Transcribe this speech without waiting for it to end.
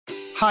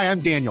Hi,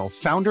 I'm Daniel,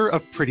 founder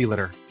of Pretty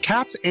Litter.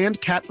 Cats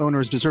and cat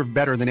owners deserve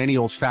better than any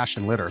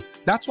old-fashioned litter.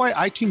 That's why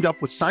I teamed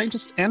up with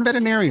scientists and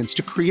veterinarians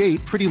to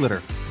create Pretty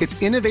Litter.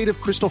 Its innovative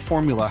crystal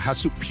formula has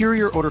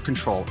superior odor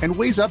control and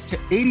weighs up to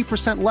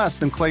 80% less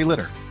than clay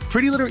litter.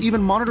 Pretty Litter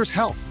even monitors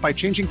health by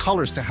changing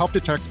colors to help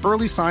detect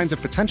early signs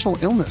of potential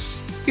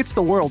illness. It's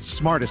the world's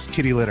smartest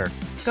kitty litter.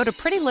 Go to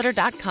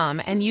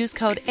prettylitter.com and use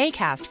code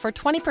ACAST for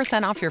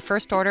 20% off your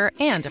first order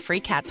and a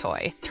free cat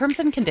toy. Terms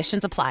and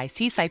conditions apply.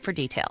 See site for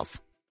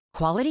details.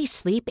 Quality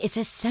sleep is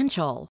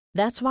essential.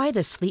 That's why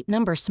the Sleep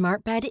Number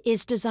Smart Bed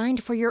is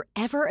designed for your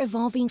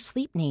ever-evolving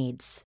sleep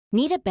needs.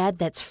 Need a bed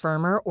that's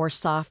firmer or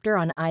softer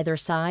on either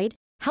side?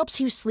 Helps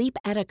you sleep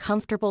at a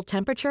comfortable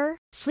temperature?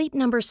 Sleep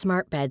Number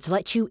Smart Beds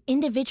let you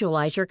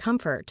individualize your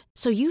comfort,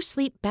 so you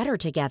sleep better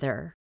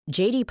together.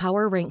 J.D.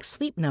 Power ranks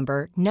Sleep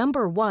Number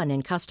number 1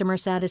 in customer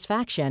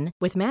satisfaction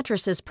with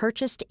mattresses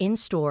purchased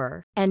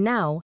in-store. And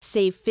now,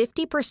 save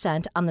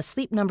 50% on the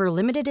Sleep Number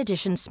Limited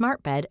Edition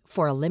Smart Bed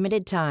for a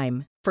limited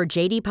time. For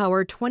J.D.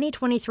 Power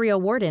 2023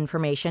 award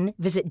information,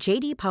 visit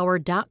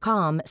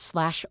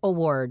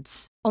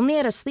jdpower.com/awards. Only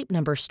at a Sleep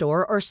Number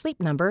store or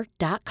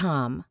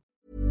sleepnumber.com.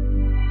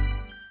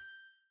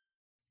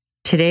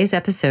 Today's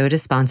episode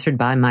is sponsored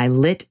by my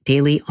LIT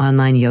Daily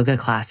Online Yoga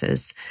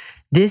Classes.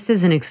 This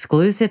is an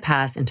exclusive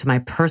pass into my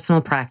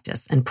personal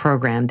practice and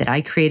program that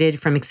I created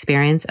from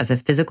experience as a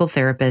physical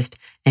therapist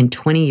and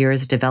 20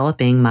 years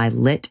developing my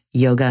LIT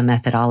yoga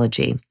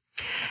methodology.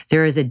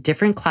 There is a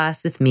different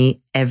class with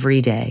me every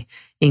day,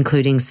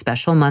 including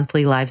special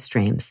monthly live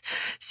streams,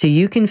 so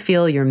you can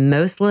feel your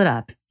most lit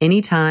up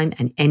anytime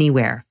and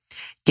anywhere.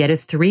 Get a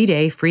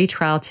 3-day free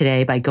trial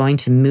today by going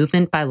to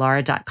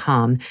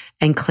movementbylara.com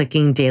and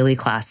clicking daily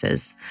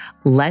classes.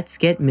 Let's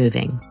get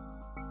moving.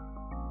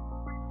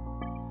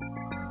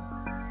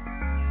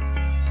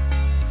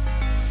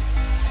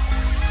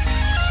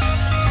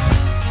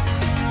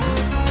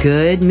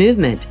 Good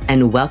movement,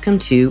 and welcome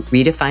to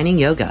Redefining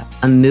Yoga,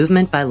 a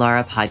Movement by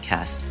Lara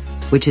podcast,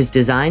 which is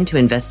designed to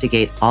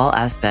investigate all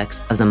aspects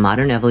of the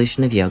modern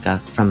evolution of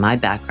yoga from my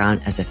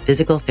background as a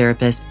physical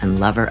therapist and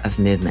lover of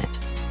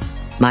movement.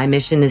 My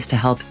mission is to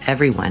help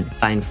everyone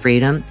find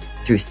freedom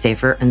through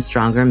safer and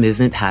stronger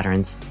movement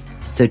patterns,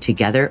 so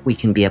together we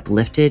can be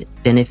uplifted,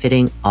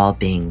 benefiting all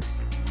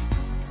beings.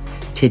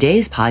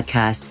 Today's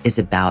podcast is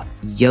about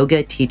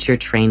yoga teacher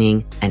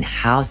training and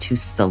how to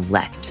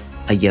select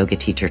a yoga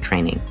teacher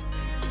training.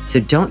 So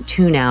don't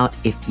tune out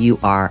if you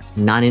are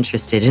not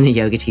interested in a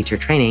yoga teacher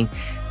training,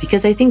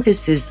 because I think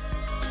the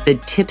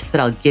tips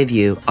that I'll give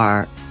you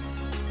are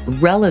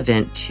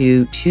relevant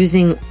to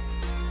choosing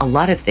a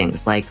lot of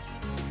things, like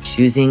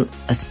choosing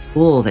a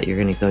school that you're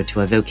going to go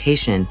to, a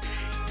vocation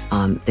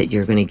that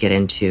you're going to get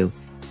into,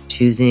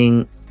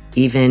 choosing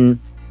even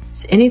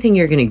anything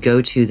you're going to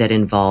go to that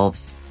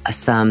involves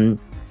some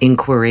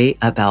inquiry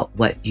about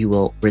what you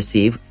will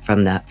receive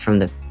from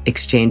the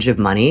exchange of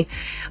money,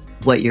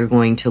 what you're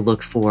going to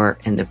look for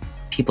and the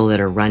people that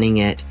are running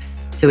it.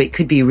 So it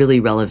could be really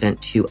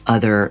relevant to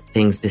other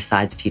things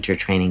besides teacher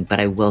training, but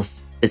I will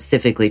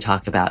specifically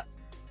talk about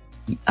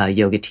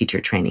yoga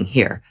teacher training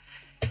here.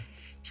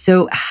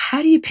 So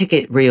how do you pick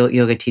a real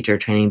yoga teacher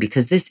training?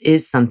 Because this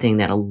is something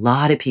that a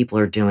lot of people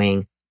are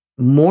doing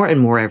more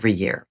and more every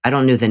year. I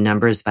don't know the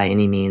numbers by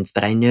any means,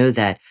 but I know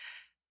that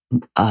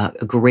a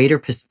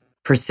greater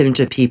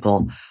percentage of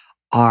people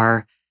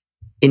are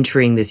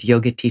entering this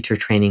yoga teacher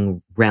training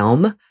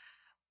realm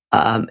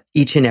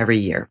each and every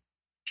year.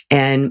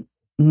 And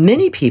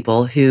many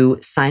people who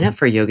sign up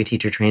for yoga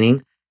teacher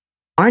training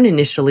aren't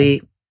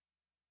initially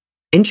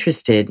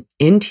interested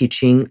in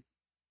teaching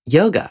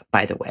yoga,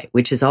 by the way,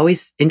 which is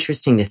always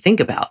interesting to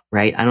think about,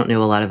 right? I don't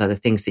know a lot of other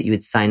things that you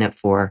would sign up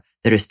for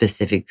that are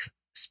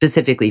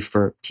specifically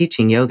for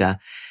teaching yoga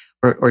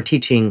or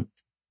teaching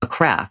a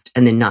craft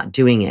and then not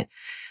doing it.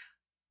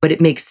 But it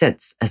makes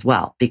sense as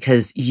well,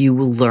 because you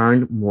will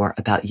learn more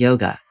about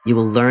yoga. You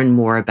will learn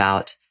more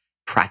about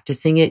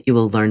practicing it. You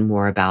will learn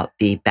more about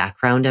the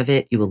background of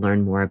it. You will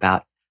learn more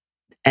about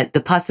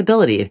the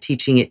possibility of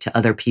teaching it to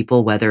other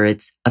people, whether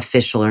it's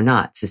official or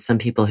not. So some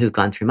people who've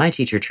gone through my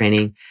teacher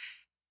training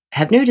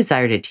have no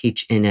desire to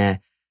teach in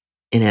an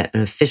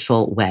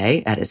official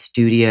way at a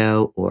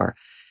studio or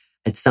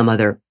at some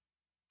other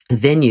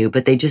venue,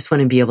 but they just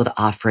want to be able to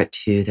offer it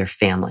to their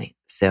family.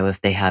 So if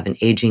they have an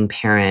aging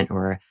parent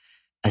or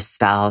a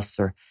spouse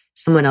or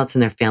someone else in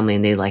their family,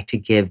 and they like to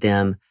give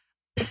them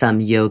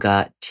some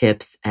yoga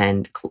tips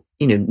and,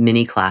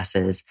 mini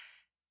classes,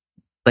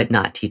 but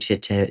not teach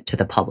it to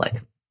the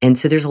public. And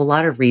so there's a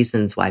lot of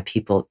reasons why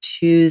people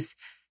choose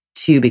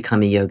to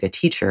become a yoga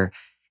teacher.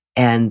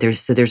 And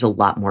there's a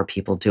lot more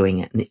people doing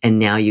it. And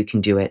now you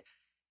can do it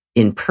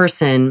in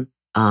person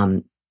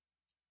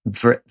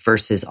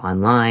versus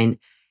online.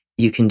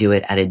 You can do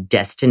it at a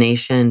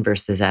destination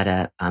versus at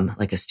a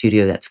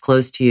studio that's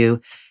close to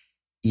you.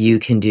 You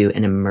can do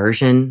an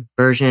immersion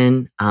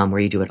version where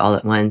you do it all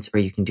at once, or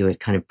you can do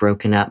it kind of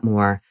broken up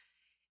more.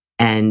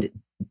 And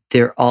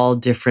they're all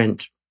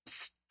different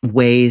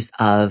ways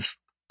of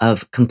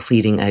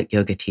completing a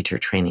yoga teacher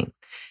training.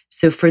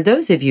 So for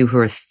those of you who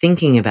are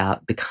thinking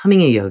about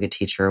becoming a yoga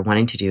teacher or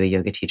wanting to do a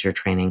yoga teacher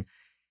training,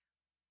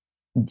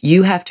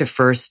 you have to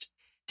first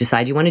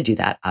decide you want to do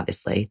that,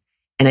 obviously.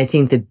 And I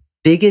think the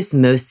biggest,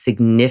 most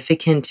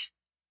significant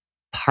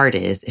part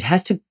is it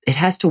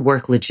has to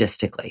work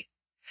logistically.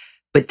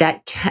 But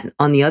that can,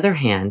 on the other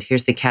hand,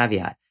 here's the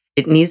caveat.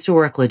 It needs to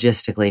work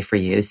logistically for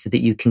you so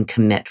that you can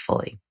commit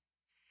fully.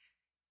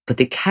 But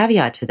the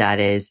caveat to that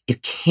is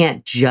it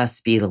can't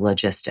just be the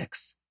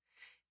logistics.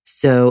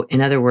 So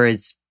in other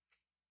words,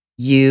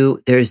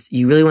 you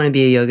really want to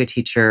be a yoga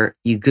teacher,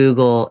 you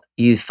Google,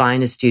 you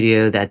find a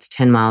studio that's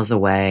 10 miles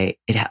away.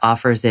 It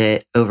offers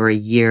it over a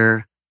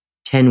year,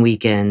 10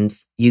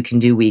 weekends. You can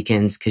do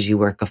weekends because you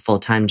work a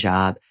full-time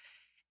job.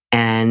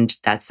 And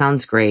that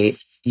sounds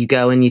great. You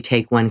go and you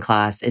take one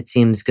class. It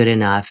seems good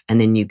enough.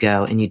 And then you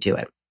go and you do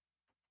it.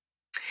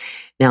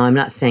 Now, I'm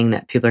not saying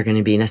that people are going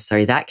to be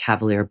necessarily that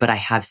cavalier, but I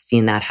have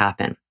seen that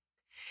happen.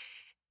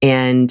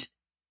 And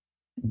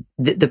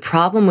the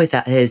problem with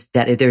that is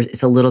that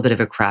it's a little bit of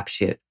a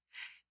crapshoot,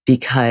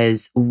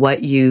 because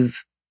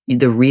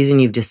the reason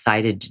you've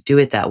decided to do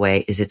it that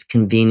way is it's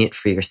convenient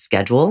for your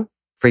schedule,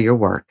 for your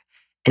work,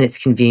 and it's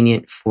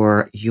convenient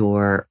for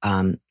your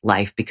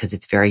life because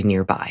it's very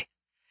nearby.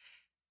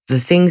 The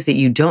things that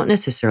you don't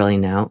necessarily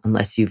know,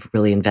 unless you've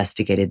really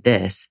investigated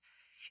this,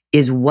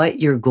 is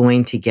what you're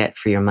going to get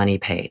for your money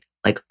paid.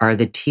 Like,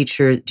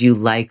 do you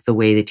like the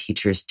way the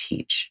teachers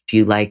teach? Do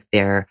you like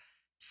their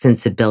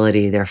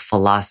sensibility, their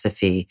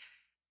philosophy?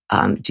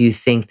 Do you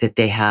think that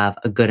they have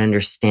a good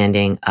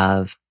understanding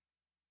of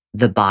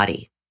the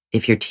body?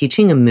 If you're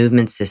teaching a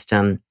movement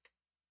system,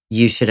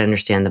 you should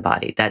understand the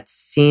body. That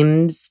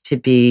seems to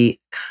be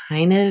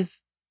kind of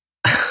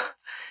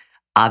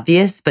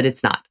obvious, but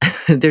it's not.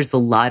 There's a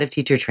lot of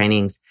teacher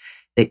trainings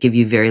that give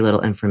you very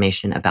little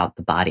information about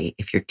the body.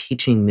 If you're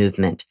teaching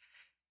movement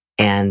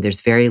and there's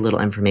very little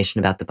information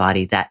about the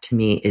body, that to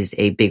me is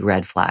a big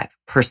red flag.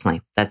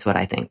 Personally, that's what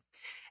I think.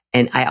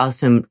 And I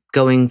also am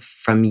going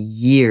from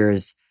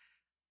years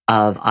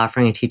of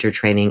offering a teacher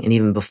training, and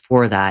even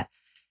before that,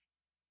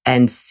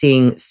 and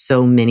seeing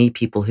so many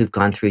people who've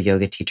gone through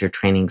yoga teacher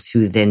trainings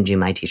who then do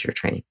my teacher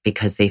training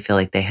because they feel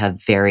like they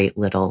have very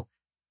little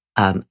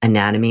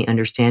anatomy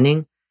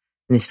understanding.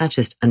 And it's not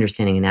just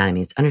understanding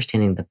anatomy, it's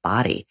understanding the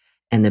body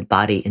and the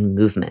body in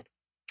movement.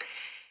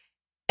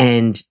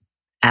 And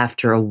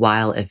after a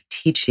while of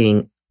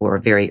teaching, or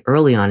very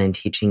early on in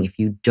teaching, if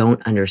you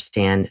don't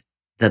understand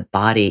the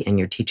body and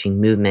you're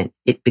teaching movement,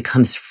 it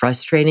becomes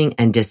frustrating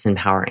and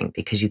disempowering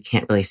because you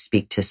can't really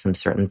speak to some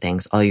certain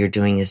things. All you're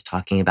doing is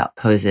talking about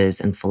poses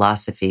and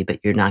philosophy, but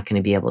you're not going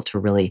to be able to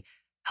really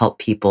help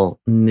people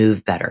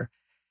move better.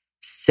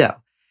 So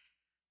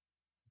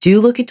do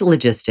look into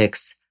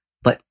logistics,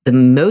 but the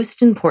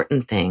most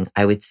important thing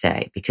I would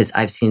say, because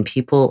I've seen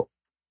people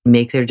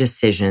make their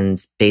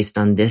decisions based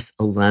on this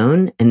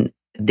alone, and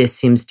this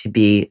seems to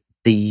be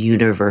the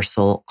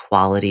universal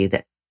quality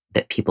that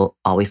people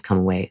always come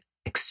away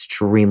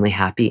extremely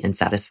happy and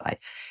satisfied,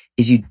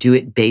 is you do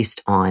it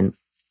based on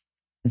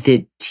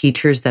the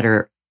teachers that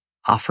are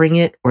offering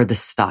it or the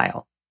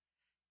style.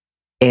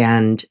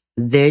 And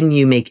then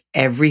you make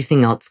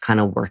everything else kind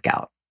of work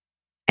out.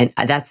 And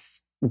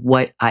that's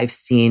what I've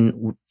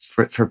seen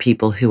for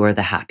people who are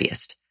the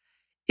happiest,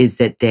 is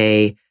that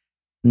they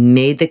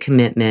made the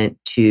commitment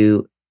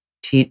to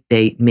take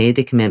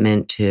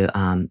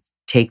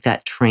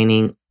that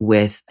training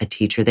with a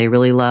teacher they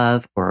really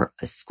love or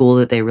a school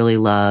that they really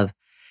love,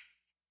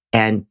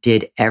 and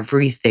did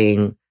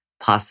everything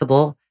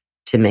possible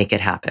to make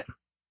it happen.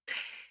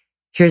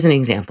 Here's an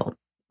example.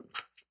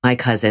 My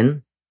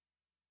cousin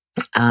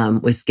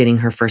was getting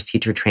her first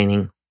teacher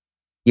training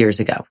years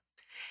ago,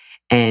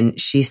 and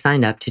she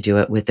signed up to do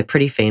it with a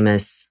pretty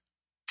famous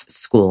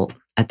school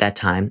at that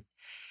time.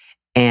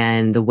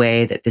 And the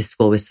way that this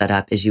school was set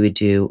up is you would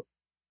do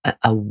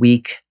a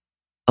week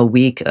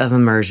of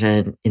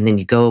immersion, and then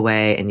you go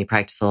away and you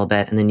practice a little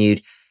bit, and then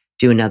you'd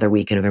do another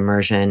weekend of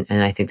immersion.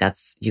 And I think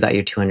you got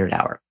your 200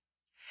 hour.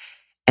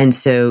 And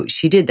so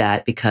she did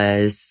that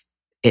because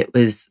it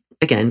was,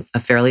 again, a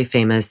fairly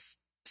famous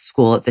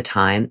school at the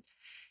time.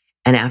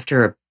 And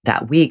after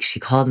that week, she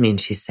called me and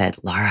she said,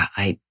 Laura,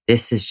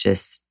 this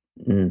is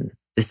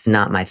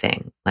not my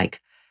thing.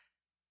 Like,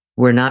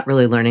 we're not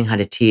really learning how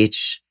to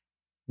teach.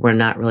 We're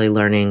not really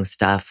learning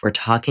stuff. We're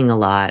talking a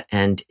lot,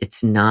 and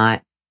it's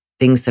not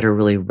things that are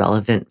really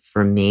relevant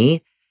for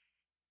me.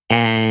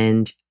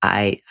 And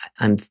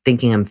I'm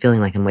feeling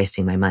like I'm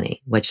wasting my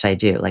money. What should I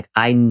do? Like,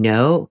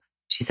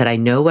 she said, I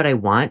know what I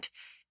want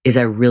is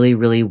I really,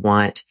 really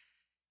want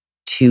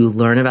to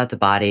learn about the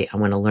body. I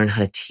want to learn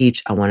how to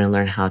teach. I want to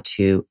learn how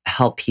to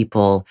help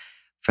people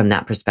from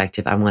that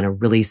perspective. I want a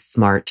really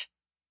smart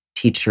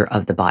teacher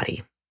of the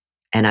body.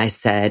 And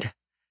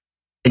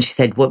she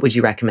said, what would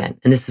you recommend?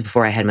 And this is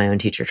before I had my own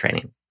teacher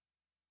training,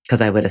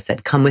 because I would have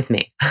said, come with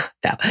me.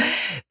 No.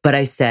 But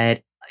I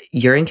said,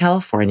 you're in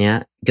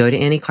California, go to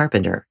Annie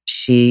Carpenter.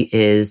 She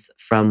is,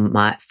 from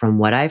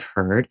what I've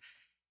heard,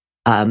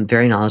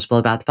 very knowledgeable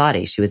about the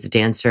body. She was a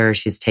dancer.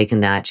 She's taken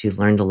that. She's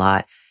learned a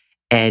lot.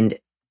 And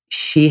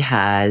she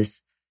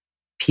has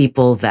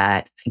people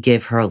that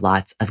give her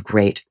lots of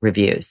great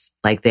reviews.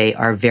 Like they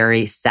are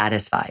very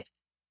satisfied.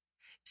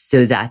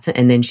 So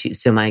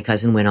so my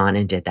cousin went on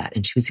and did that,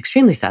 and she was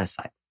extremely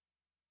satisfied.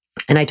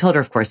 And I told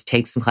her, of course,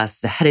 take some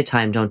classes ahead of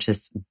time. Don't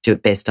just do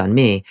it based on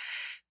me.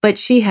 But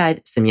she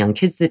had some young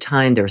kids at the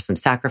time. There were some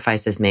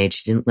sacrifices made.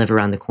 She didn't live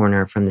around the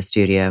corner from the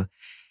studio.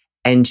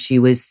 And she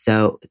was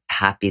so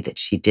happy that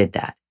she did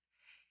that.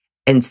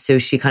 And so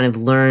she kind of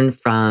learned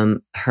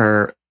from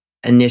her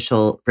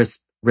initial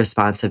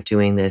response of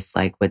doing this,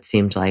 like what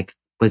seemed like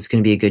was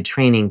going to be a good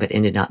training, but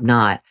ended up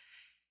not.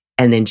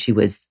 And then she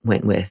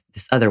went with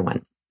this other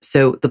one.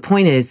 So the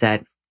point is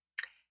that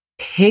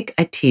pick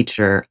a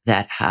teacher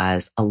that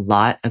has a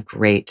lot of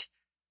great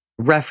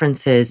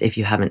references if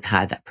you haven't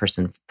had that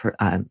person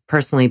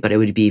personally, but it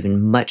would be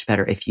even much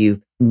better if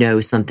you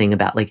know something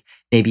about, like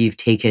maybe you've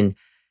taken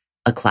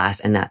a class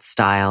in that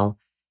style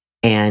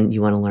and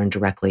you want to learn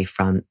directly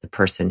from the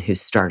person who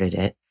started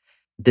it,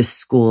 the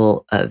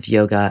school of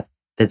yoga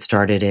that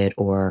started it,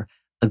 or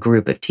a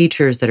group of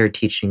teachers that are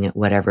teaching it,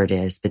 whatever it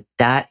is. But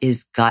that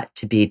is got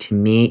to be, to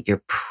me,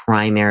 your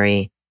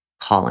primary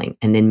calling,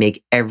 and then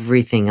make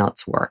everything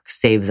else work.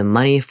 Save the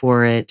money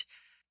for it.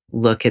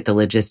 Look at the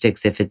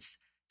logistics. If it's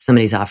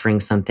somebody's offering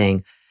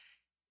something,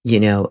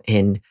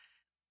 in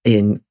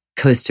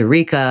Costa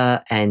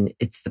Rica, and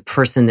it's the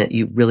person that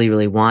you really,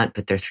 really want,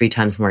 but they're 3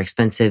 times more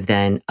expensive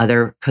than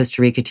other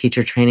Costa Rica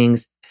teacher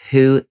trainings,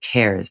 who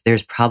cares?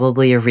 There's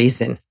probably a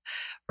reason,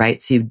 right?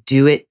 So you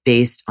do it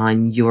based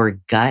on your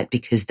gut,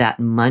 because that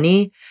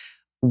money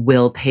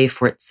will pay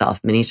for itself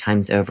many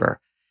times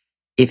over.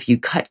 If you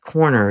cut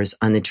corners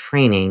on the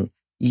training,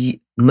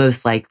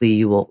 most likely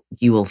you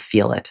will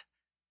feel it.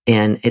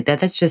 And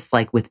that's just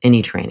like with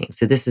any training.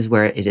 So this is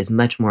where it is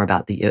much more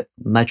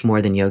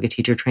than yoga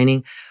teacher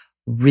training.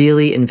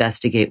 Really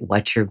investigate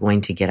what you're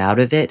going to get out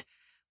of it,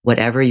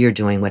 whatever you're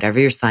doing, whatever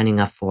you're signing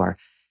up for,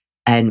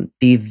 and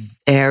be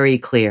very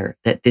clear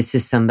that this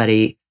is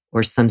somebody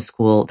or some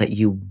school that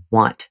you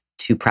want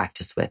to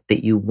practice with,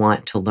 that you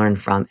want to learn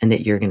from, and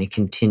that you're going to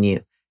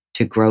continue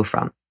to grow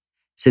from.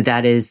 So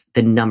that is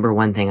the number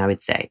one thing I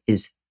would say,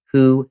 is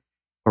who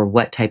or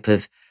what type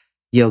of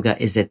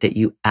yoga is it that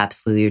you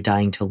absolutely are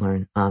dying to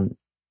learn.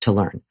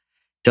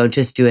 Don't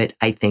just do it,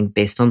 I think,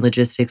 based on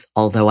logistics,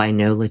 although I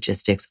know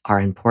logistics are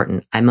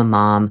important. I'm a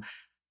mom.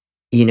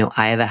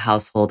 I have a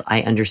household.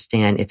 I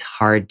understand it's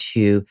hard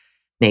to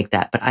make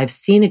that. But I've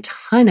seen a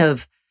ton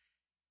of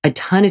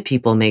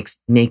people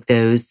make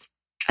those,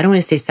 I don't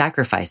want to say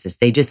sacrifices.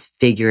 They just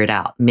figure it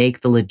out,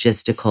 make the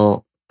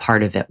logistical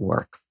part of it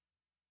work.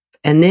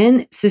 And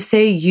then, so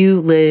say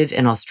you live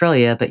in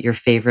Australia, but your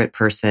favorite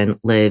person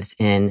lives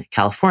in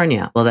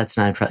California. Well, that's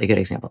not a probably good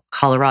example.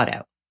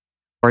 Colorado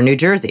or New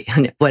Jersey,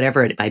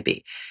 whatever it might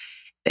be.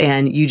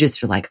 And you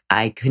just are like,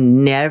 I could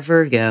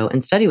never go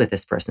and study with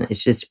this person.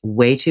 It's just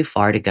way too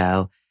far to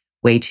go,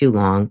 way too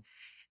long.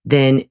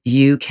 Then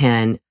you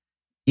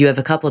have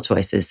a couple of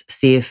choices.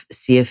 See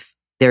if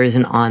there is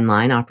an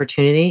online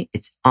opportunity.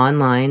 It's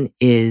online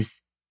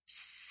is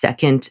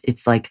second.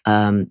 It's like,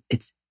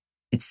 it's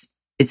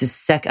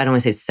a I don't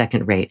want to say it's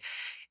second rate.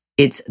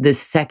 It's the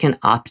second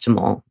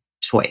optimal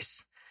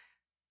choice.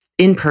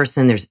 In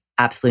person, there's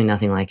absolutely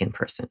nothing like in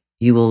person.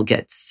 You will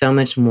get so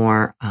much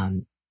more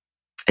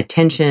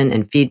attention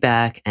and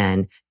feedback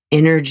and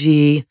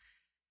energy,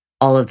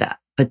 all of that.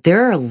 But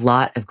there are a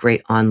lot of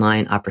great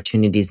online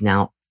opportunities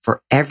now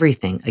for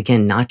everything.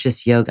 Again, not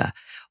just yoga,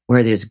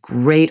 where there's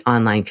great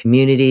online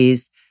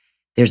communities.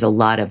 There's a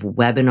lot of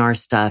webinar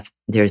stuff.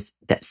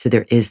 So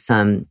there is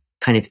some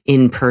kind of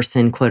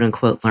in-person, quote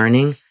unquote,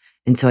 learning.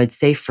 And so I'd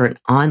say for an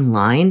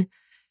online,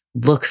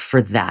 look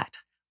for that.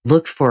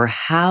 Look for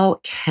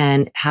how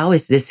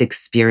is this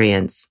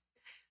experience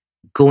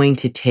going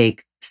to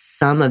take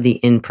some of the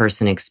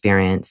in-person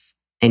experience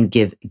and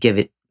give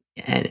it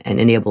and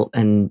enable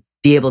and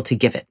be able to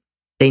give it.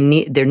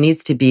 There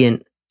needs to be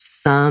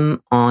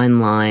some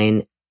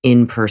online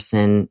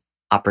in-person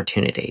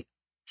opportunity.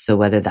 So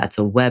whether that's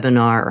a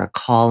webinar or a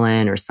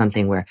call-in or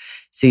something where,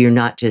 so you're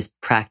not just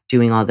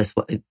doing all this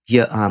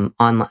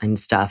online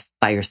stuff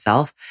by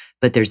yourself,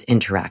 but there's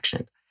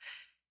interaction.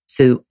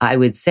 So I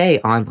would say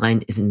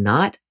online is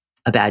not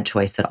a bad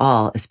choice at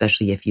all,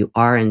 especially if you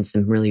are in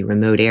some really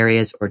remote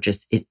areas or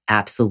just it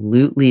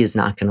absolutely is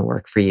not going to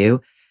work for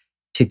you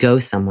to go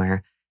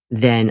somewhere,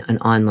 then an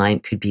online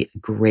could be a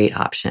great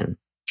option.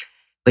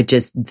 But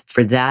just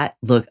for that,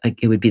 look,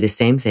 it would be the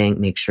same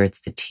thing. Make sure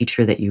it's the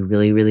teacher that you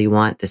really, really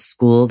want, the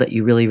school that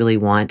you really, really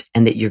want,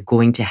 and that you're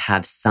going to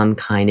have some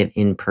kind of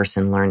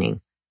in-person learning,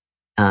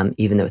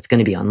 even though it's going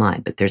to be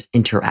online, but there's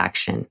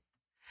interaction.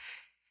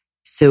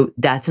 So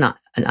that's an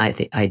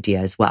idea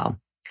as well.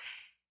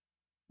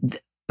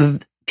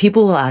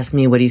 People will ask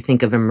me, what do you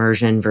think of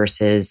immersion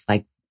versus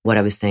like what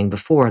I was saying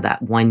before,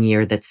 that 1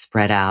 year that's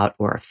spread out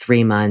or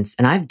 3 months?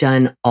 And I've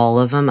done all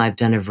of them. I've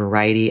done a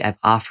variety. I've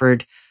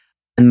offered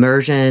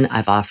immersion.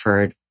 I've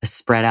offered a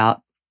spread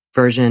out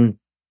version.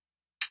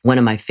 One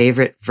of my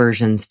favorite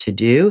versions to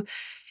do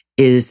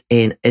is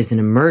an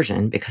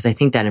immersion, because I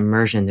think that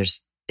immersion,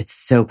 there's It's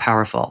so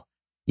powerful.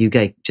 You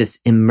get just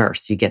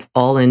immersed. You get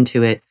all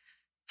into it,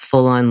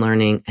 full on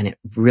learning, and it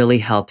really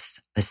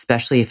helps,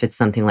 especially if it's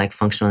something like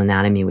functional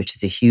anatomy, which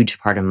is a huge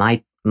part of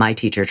my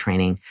teacher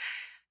training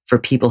for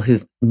people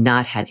who've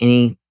not had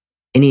any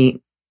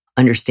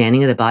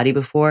understanding of the body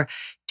before.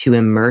 To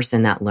immerse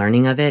in that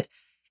learning of it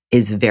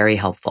is very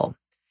helpful.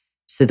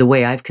 So the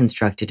way I've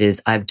constructed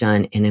is I've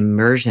done an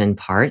immersion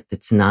part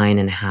that's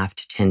 9.5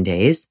 to 10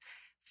 days,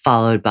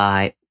 followed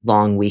by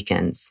long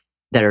weekends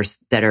that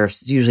are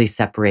usually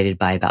separated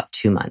by about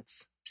 2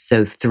 months.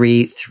 So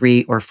three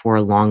or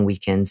 4 long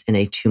weekends in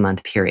a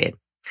 2-month period.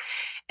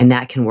 And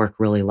that can work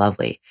really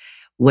lovely.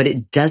 What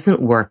it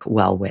doesn't work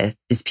well with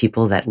is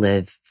people that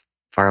live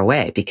far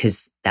away,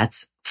 because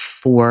that's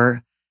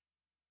four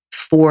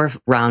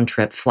round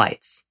trip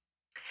flights.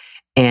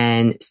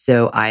 And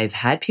so I've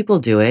had people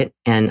do it,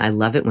 and I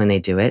love it when they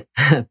do it,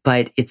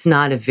 but it's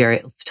not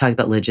talk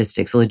about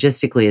logistics.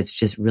 Logistically, it's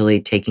just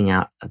really taking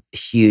out a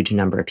huge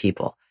number of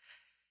people.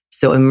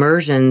 So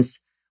immersions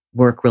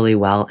work really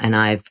well. And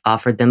I've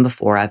offered them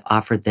before. I've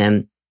offered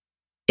them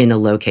in a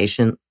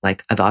location,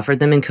 like I've offered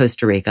them in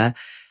Costa Rica.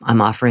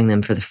 I'm offering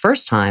them for the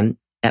first time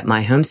at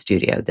my home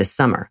studio this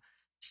summer.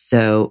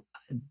 So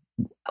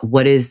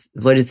what is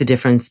the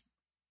difference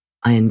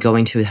in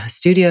going to a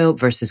studio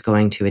versus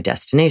going to a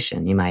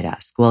destination, you might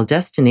ask? Well,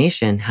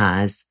 destination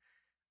has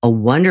a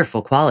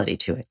wonderful quality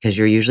to it because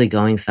you're usually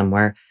going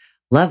somewhere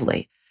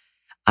lovely.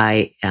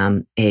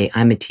 I'm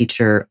a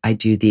teacher. I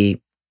do the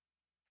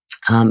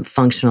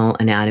functional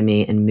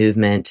anatomy and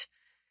movement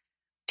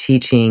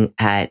teaching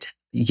at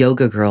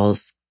Yoga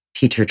Girls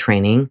teacher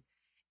training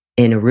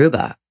in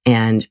Aruba.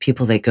 And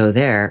people that go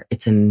there,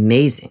 it's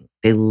amazing.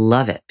 They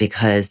love it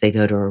because they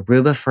go to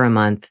Aruba for a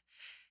month.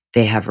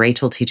 They have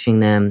Rachel teaching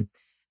them.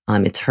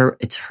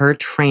 It's her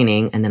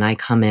training. And then I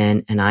come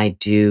in and I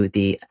do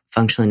the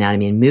functional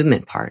anatomy and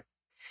movement part.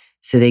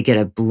 So they get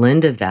a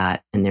blend of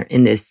that. And they're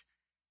in this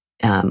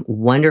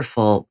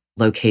wonderful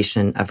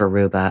location of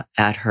Aruba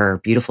at her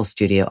beautiful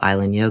studio,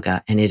 Island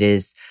Yoga. And it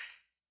is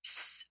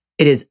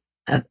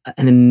an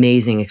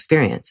amazing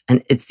experience.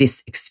 And it's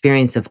this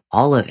experience of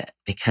all of it,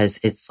 because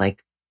it's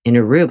like in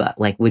Aruba,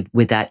 like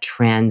would that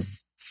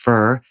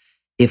transfer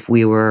if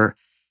we were,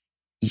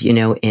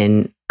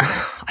 in,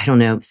 I don't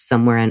know,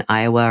 somewhere in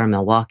Iowa or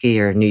Milwaukee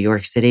or New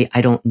York City?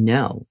 I don't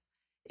know.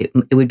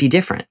 It would be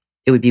different.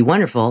 It would be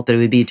wonderful, but it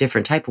would be a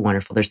different type of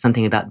wonderful. There's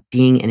something about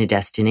being in a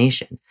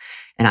destination.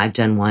 And I've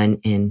done one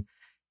in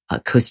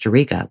Costa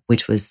Rica,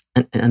 which was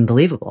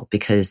unbelievable,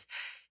 because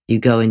you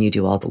go and you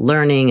do all the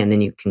learning, and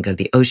then you can go to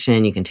the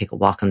ocean, you can take a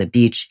walk on the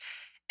beach,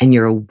 and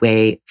you're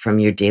away from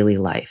your daily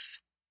life,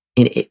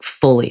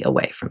 fully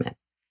away from it.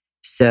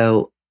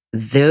 So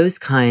those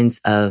kinds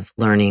of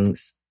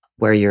learnings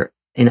where you're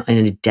in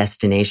a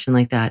destination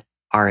like that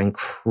are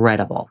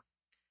incredible.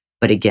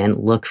 But again,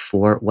 look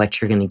for what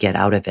you're going to get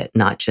out of it,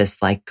 not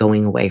just like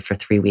going away for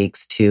 3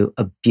 weeks to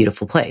a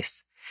beautiful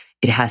place.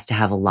 It has to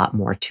have a lot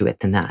more to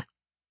it than that.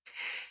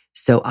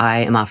 So I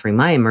am offering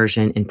my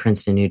immersion in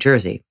Princeton, New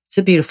Jersey. It's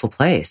a beautiful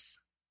place.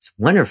 It's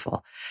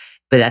wonderful.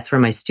 But that's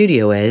where my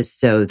studio is.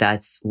 So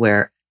that's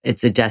where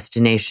it's a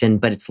destination,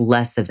 but it's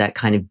less of that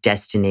kind of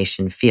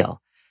destination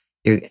feel.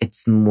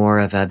 It's more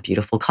of a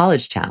beautiful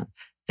college town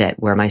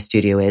where my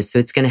studio is. So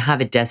it's going to have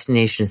a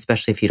destination,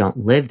 especially if you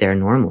don't live there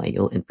normally.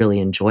 You'll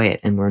really enjoy it.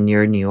 And we're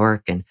near New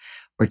York, and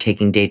we're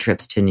taking day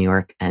trips to New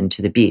York and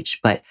to the beach.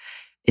 But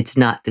it's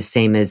not the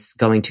same as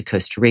going to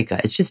Costa Rica.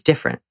 It's just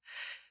different.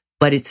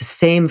 But it's the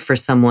same for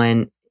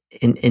someone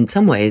in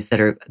some ways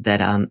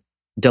that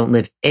don't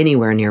live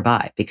anywhere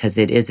nearby, because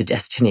it is a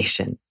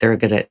destination. They're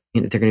going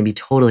to be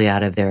totally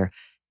out of their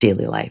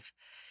daily life.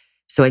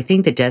 So I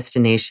think the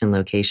destination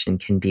location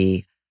can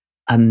be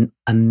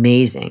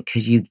amazing,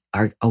 because you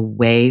are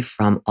away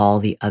from all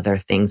the other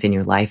things in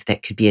your life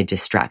that could be a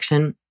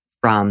distraction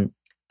from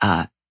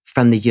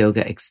the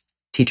yoga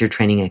teacher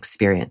training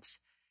experience.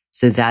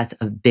 So that's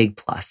a big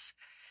plus.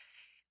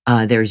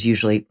 There's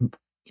usually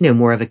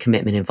more of a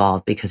commitment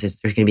involved, because there's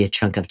going to be a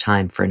chunk of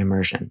time for an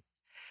immersion.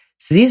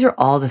 So these are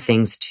all the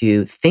things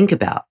to think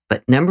about.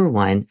 But number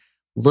one,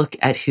 look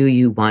at who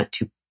you want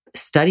to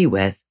study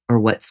with or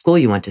what school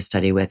you want to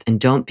study with, and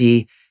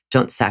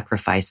don't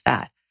sacrifice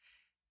that.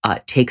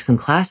 Take some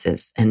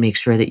classes and make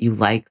sure that you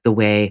like the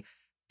way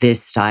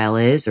this style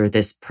is, or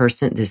this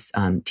person, this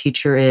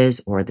teacher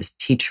is, or this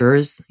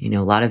teachers. A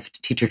lot of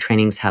teacher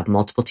trainings have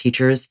multiple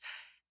teachers.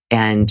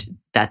 And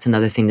that's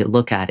another thing to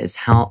look at, is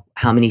how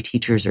many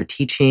teachers are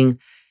teaching.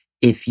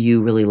 If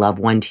you really love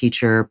one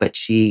teacher, but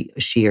she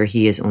or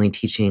he is only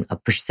teaching a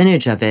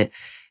percentage of it,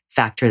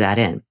 factor that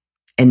in.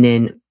 And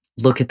then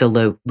look at the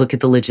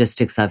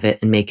logistics of it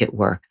and make it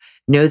work.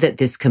 Know that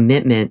this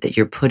commitment that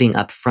you're putting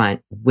up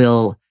front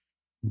will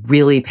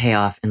really pay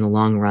off in the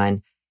long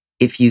run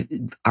if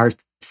you are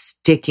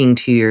sticking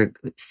to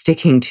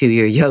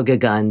your yoga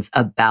guns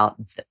about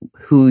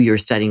who you're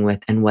studying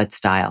with and what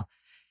style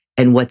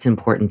and what's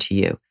important to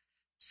you.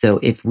 So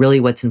if really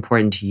what's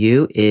important to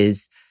you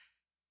is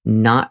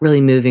not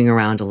really moving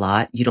around a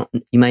lot, you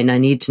might not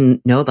need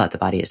to know about the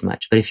body as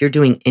much. But if you're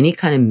doing any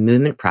kind of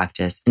movement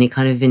practice, any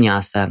kind of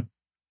vinyasa,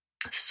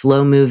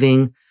 slow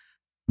moving,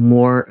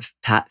 more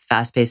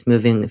fast-paced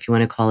moving, if you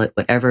want to call it,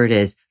 whatever it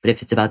is. But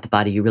if it's about the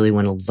body, you really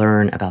want to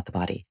learn about the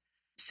body.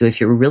 So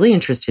if you're really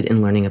interested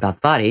in learning about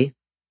the body,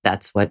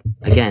 that's what,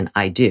 again,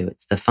 I do.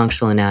 It's the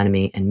functional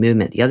anatomy and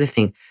movement. The other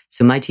thing,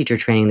 so my teacher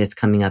training that's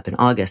coming up in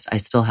August, I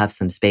still have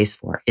some space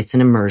for. It's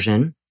an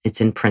immersion. It's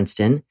in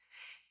Princeton.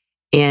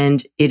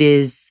 And it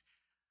is,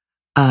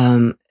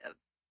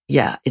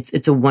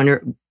 it's a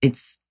wonder.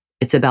 It's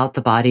about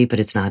the body, but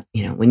it's not,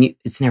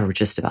 it's never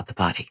just about the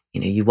body.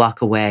 You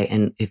walk away,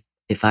 and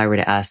if I were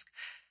to ask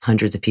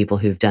hundreds of people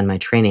who've done my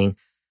training,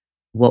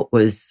 what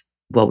was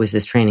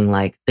this training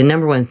like? The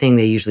number one thing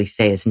they usually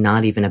say is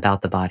not even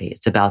about the body.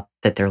 It's about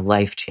that their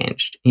life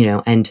changed,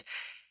 and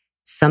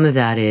some of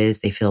that is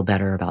they feel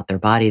better about their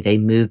body. They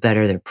move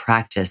better, their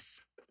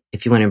practice.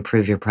 If you want to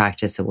improve your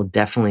practice, it will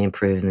definitely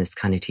improve in this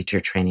kind of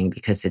teacher training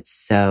because it's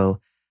so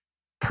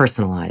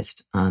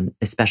personalized,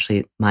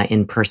 especially my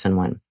in-person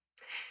one.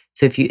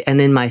 So and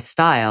then my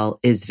style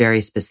is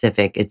very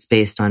specific. It's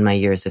based on my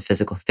years of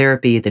physical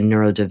therapy, the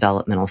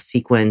neurodevelopmental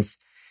sequence,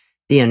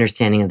 the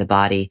understanding of the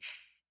body.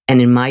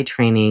 And in my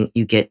training,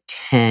 you get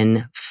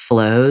 10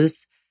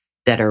 flows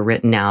that are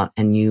written out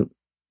and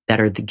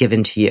that are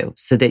given to you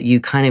so that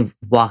you kind of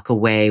walk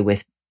away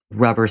with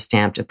rubber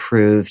stamped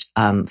approved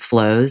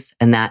flows.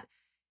 And that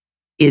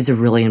is a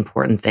really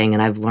important thing.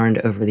 And I've learned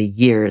over the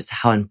years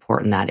how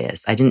important that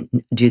is. I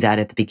didn't do that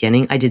at the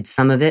beginning. I did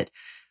some of it.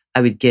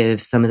 I would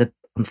give some of the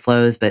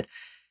flows, but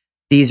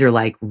these are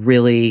like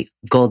really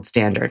gold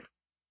standard.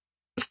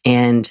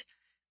 And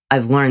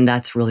I've learned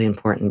that's really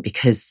important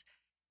because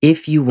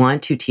if you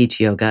want to teach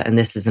yoga, and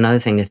this is another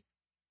thing to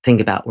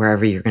think about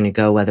wherever you're going to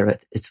go, whether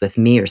it's with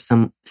me or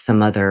some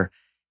other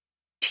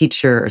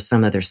teacher or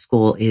some other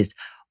school, is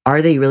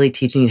are they really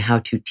teaching you how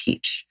to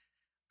teach?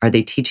 Are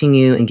they teaching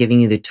you and giving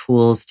you the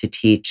tools to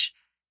teach,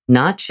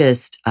 not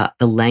just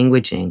the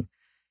languaging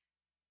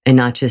and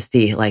not just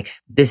the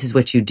this is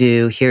what you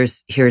do,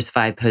 here's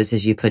 5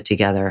 poses you put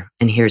together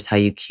and here's how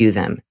you cue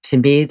them. To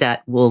me,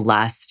 that will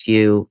last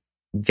you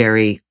a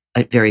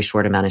very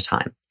short amount of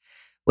time.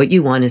 What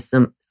you want is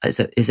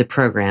a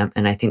program,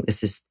 and I think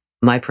this is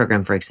my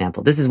program, for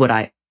example. This is what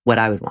I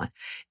would want.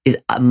 Is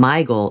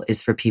my goal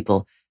is for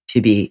people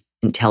to be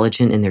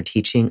intelligent in their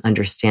teaching,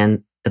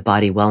 understand the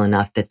body well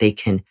enough that they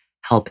can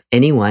help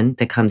anyone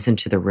that comes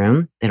into the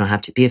room. They don't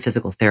have to be a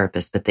physical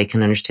therapist, but they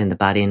can understand the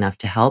body enough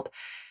to help.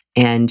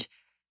 And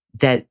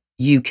that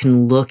you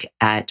can look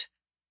at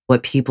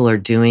what people are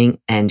doing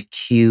and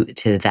cue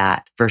to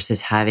that versus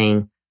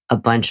having a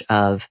bunch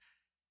of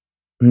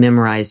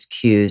memorized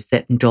cues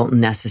that don't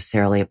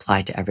necessarily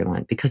apply to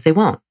everyone, because they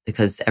won't,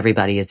 because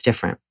everybody is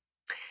different.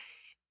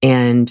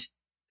 And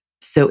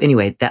so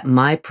anyway, that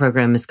my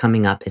program is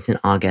coming up. It's in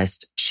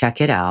August.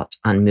 Check it out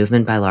on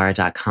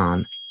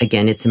movementbylara.com.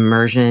 Again, it's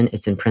immersion.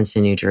 It's in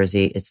Princeton, New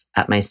Jersey. It's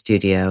at my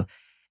studio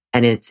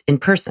and it's in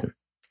person.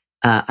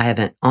 I have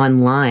an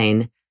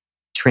online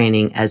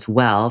training as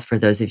well for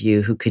those of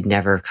you who could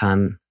never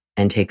come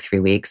and take 3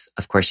 weeks.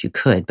 Of course you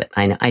could, but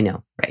I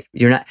know, right?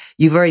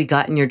 You've already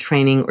gotten your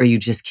training, or you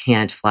just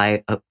can't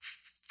fly up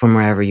from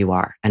wherever you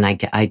are. And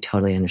I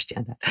totally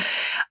understand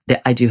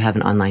that. I do have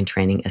an online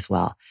training as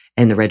well.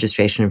 And the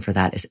registration for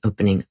that is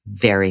opening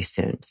very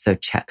soon. So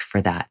check for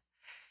that.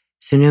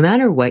 So no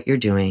matter what you're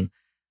doing,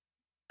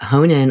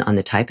 hone in on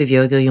the type of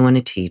yoga you want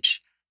to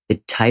teach, the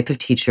type of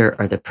teacher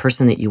or the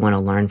person that you want to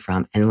learn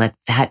from, and let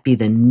that be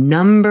the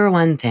number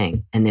one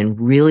thing, and then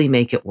really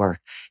make it work.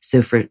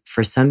 So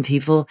for some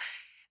people,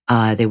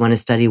 they want to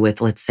study with,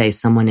 let's say,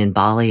 someone in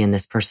Bali and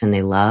this person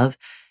they love,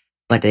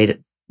 but they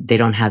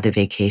don't have the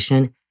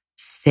vacation.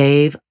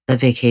 Save the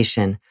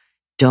vacation.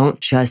 Don't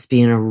just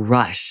be in a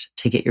rush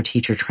to get your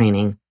teacher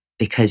training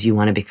because you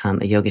want to become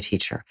a yoga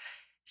teacher.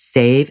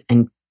 Save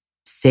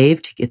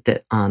to get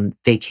the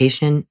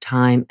vacation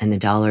time and the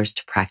dollars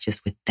to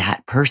practice with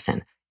that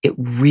person. It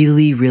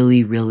really,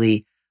 really,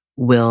 really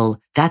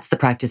will. That's the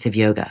practice of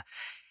yoga.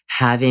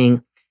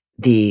 Having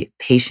the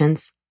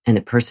patience and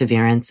the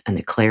perseverance and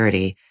the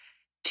clarity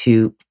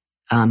to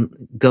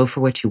go for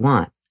what you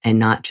want and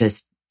not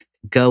just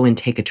go and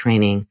take a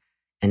training.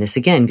 And this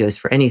again goes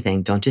for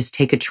anything. Don't just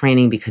take a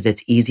training because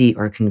it's easy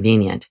or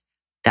convenient.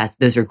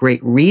 Those are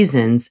great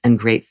reasons and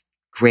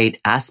great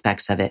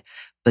aspects of it.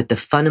 But the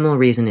fundamental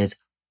reason is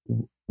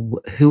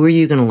who are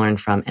you going to learn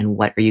from and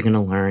what are you going to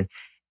learn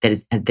that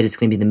is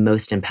going to be the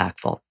most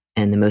impactful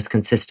and the most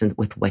consistent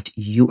with what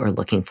you are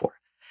looking for.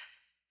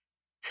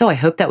 So I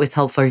hope that was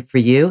helpful for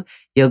you.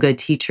 Yoga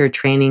teacher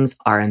trainings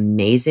are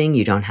amazing.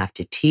 You don't have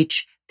to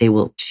teach. They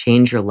will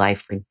change your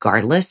life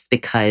regardless,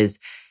 because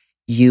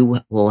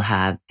you will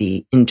have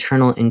the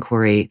internal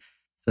inquiry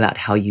about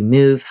how you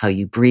move, how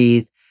you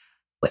breathe,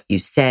 what you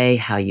say,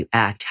 how you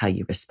act, how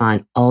you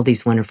respond, all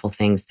these wonderful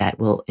things that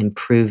will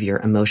improve your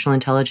emotional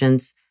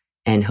intelligence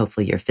and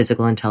hopefully your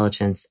physical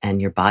intelligence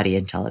and your body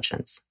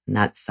intelligence.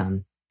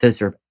 And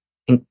those are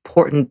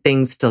important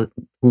things to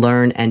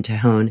learn and to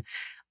hone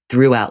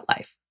throughout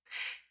life.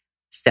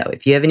 So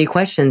if you have any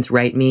questions,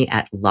 write me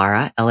at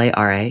Lara,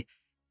 Lara,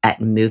 at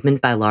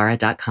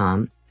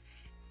movementbylara.com.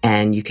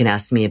 And you can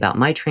ask me about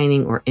my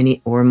training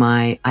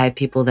I have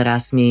people that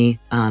ask me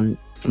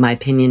my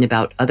opinion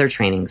about other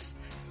trainings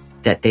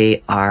that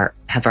they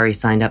have already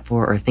signed up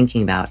for or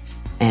thinking about.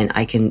 And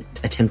I can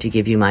attempt to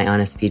give you my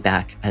honest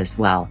feedback as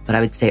well. But I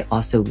would say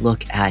also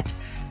look at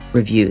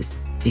reviews,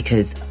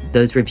 because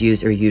those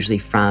reviews are usually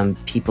from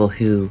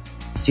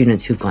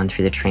students who've gone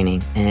through the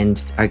training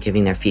and are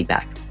giving their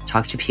feedback.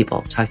 Talk to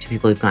people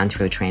who've gone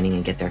through a training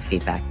and get their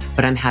feedback.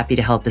 But I'm happy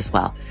to help as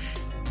well.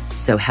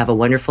 So have a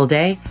wonderful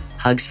day.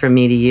 Hugs from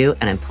me to you,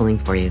 and I'm pulling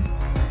for you.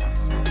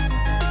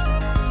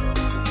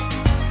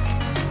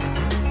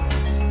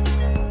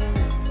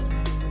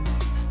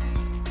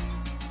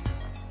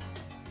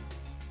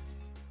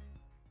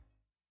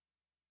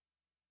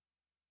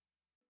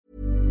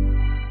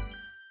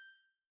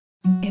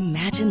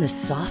 Imagine the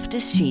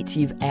softest sheets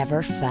you've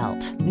ever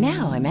felt.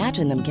 Now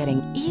imagine them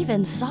getting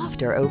even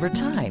softer over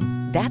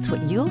time. That's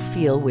what you'll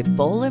feel with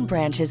Boll &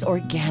 Branch's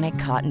organic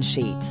cotton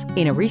sheets.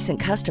 In a recent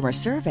customer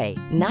survey,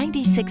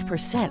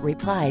 96%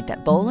 replied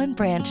that Boll &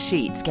 Branch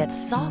sheets get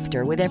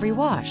softer with every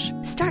wash.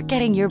 Start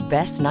getting your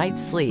best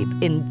night's sleep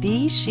in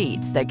these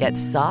sheets that get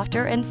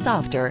softer and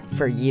softer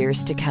for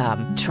years to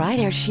come. Try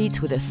their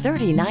sheets with a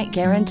 30-night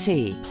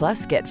guarantee.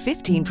 Plus, get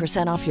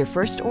 15% off your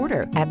first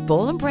order at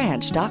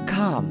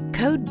bollandbranch.com.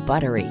 Code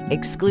BUTTERY.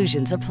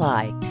 Exclusions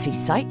apply. See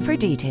site for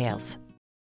details.